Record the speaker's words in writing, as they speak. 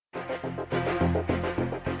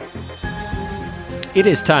It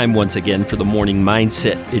is time once again for the Morning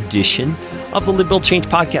Mindset edition of the Live, Build, Change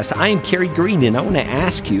podcast. I am Kerry Green, and I want to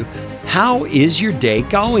ask you, how is your day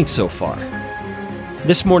going so far?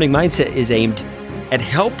 This Morning Mindset is aimed at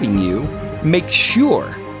helping you make sure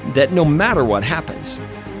that no matter what happens,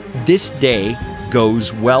 this day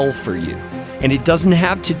goes well for you. And it doesn't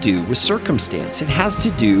have to do with circumstance. It has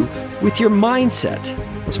to do with your mindset.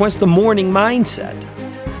 That's why it's the Morning Mindset.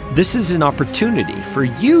 This is an opportunity for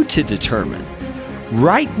you to determine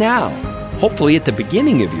right now, hopefully at the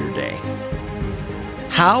beginning of your day,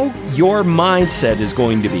 how your mindset is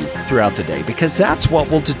going to be throughout the day, because that's what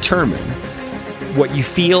will determine what you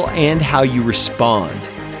feel and how you respond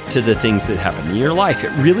to the things that happen in your life.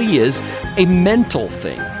 It really is a mental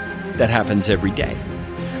thing that happens every day.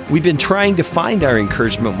 We've been trying to find our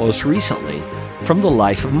encouragement most recently from the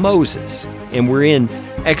life of Moses. And we're in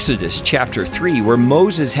Exodus chapter 3, where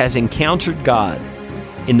Moses has encountered God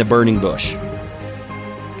in the burning bush.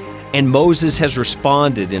 And Moses has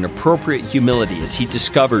responded in appropriate humility as he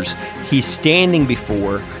discovers he's standing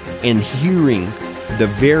before and hearing the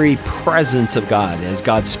very presence of God as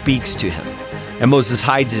God speaks to him. And Moses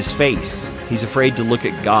hides his face. He's afraid to look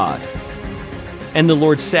at God. And the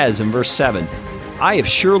Lord says in verse 7, I have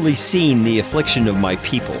surely seen the affliction of my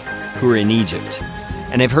people who are in Egypt,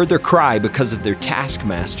 and I've heard their cry because of their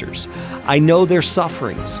taskmasters. I know their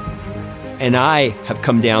sufferings, and I have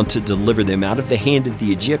come down to deliver them out of the hand of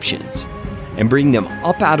the Egyptians and bring them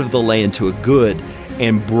up out of the land to a good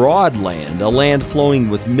and broad land, a land flowing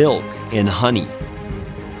with milk and honey.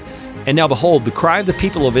 And now behold, the cry of the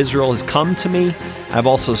people of Israel has come to me. I've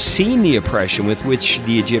also seen the oppression with which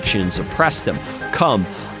the Egyptians oppress them. Come,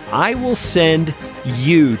 I will send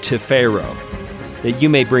you to Pharaoh, that you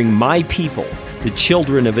may bring my people, the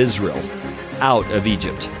children of Israel, out of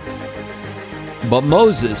Egypt. But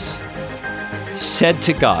Moses said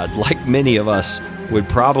to God, like many of us would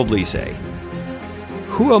probably say,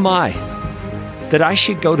 who am I that I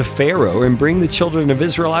should go to Pharaoh and bring the children of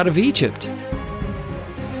Israel out of Egypt?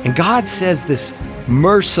 And God says this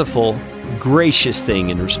merciful, gracious thing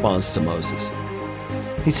in response to Moses.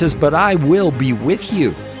 He says, but I will be with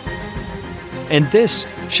you, and this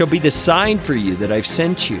shall be the sign for you that I've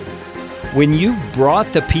sent you. When you've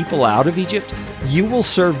brought the people out of Egypt, you will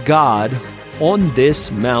serve God on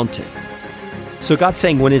this mountain. So God's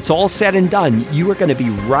saying, when it's all said and done, you are going to be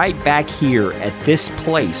right back here at this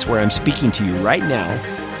place where I'm speaking to you right now.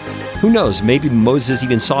 Who knows, maybe Moses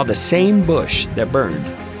even saw the same bush that burned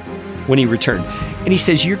when he returned. And he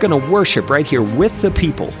says, you're going to worship right here with the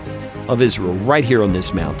people of Israel, right here on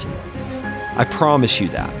this mountain. I promise you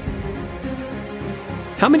that.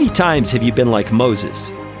 How many times have you been like Moses?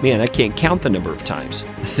 Man, I can't count the number of times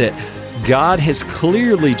that God has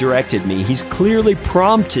clearly directed me. He's clearly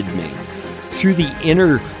prompted me through the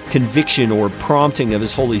inner conviction or prompting of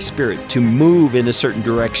His Holy Spirit to move in a certain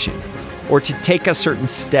direction, or to take a certain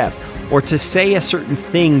step, or to say a certain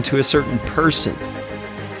thing to a certain person.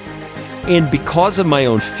 And because of my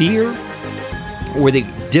own fear, or the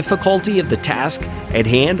difficulty of the task at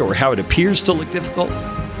hand, or how it appears to look difficult,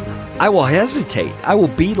 I will hesitate. I will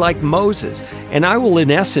be like Moses, and I will,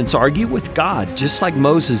 in essence, argue with God, just like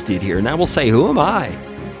Moses did here. And I will say, who am I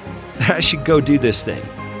that I should go do this thing?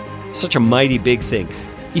 Such a mighty big thing.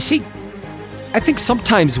 You see, I think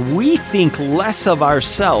sometimes we think less of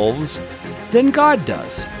ourselves than God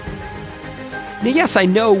does. Now, yes, I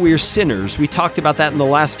know we're sinners. We talked about that in the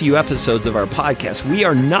last few episodes of our podcast. We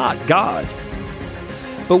are not God.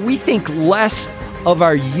 But we think less of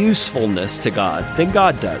our usefulness to God than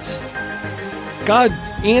God does. God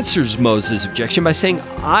answers Moses' objection by saying,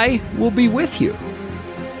 I will be with you.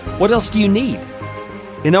 What else do you need?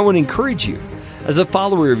 And I want to encourage you, as a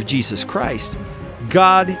follower of Jesus Christ,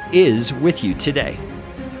 God is with you today.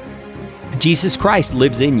 Jesus Christ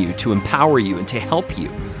lives in you to empower you and to help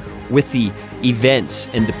you with the events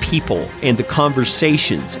and the people and the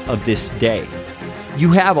conversations of this day.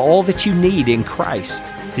 You have all that you need in Christ.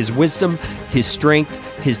 His wisdom, His strength,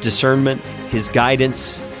 His discernment, His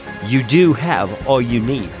guidance. You do have all you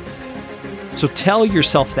need. So tell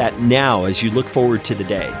yourself that now as you look forward to the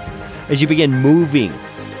day. As you begin moving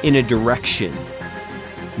in a direction,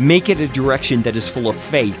 make it a direction that is full of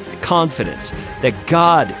faith, confidence, that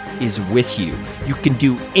God is with you. You can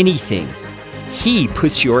do anything He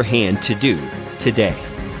puts your hand to do today.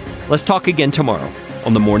 Let's talk again tomorrow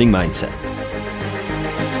on The Morning Mindset.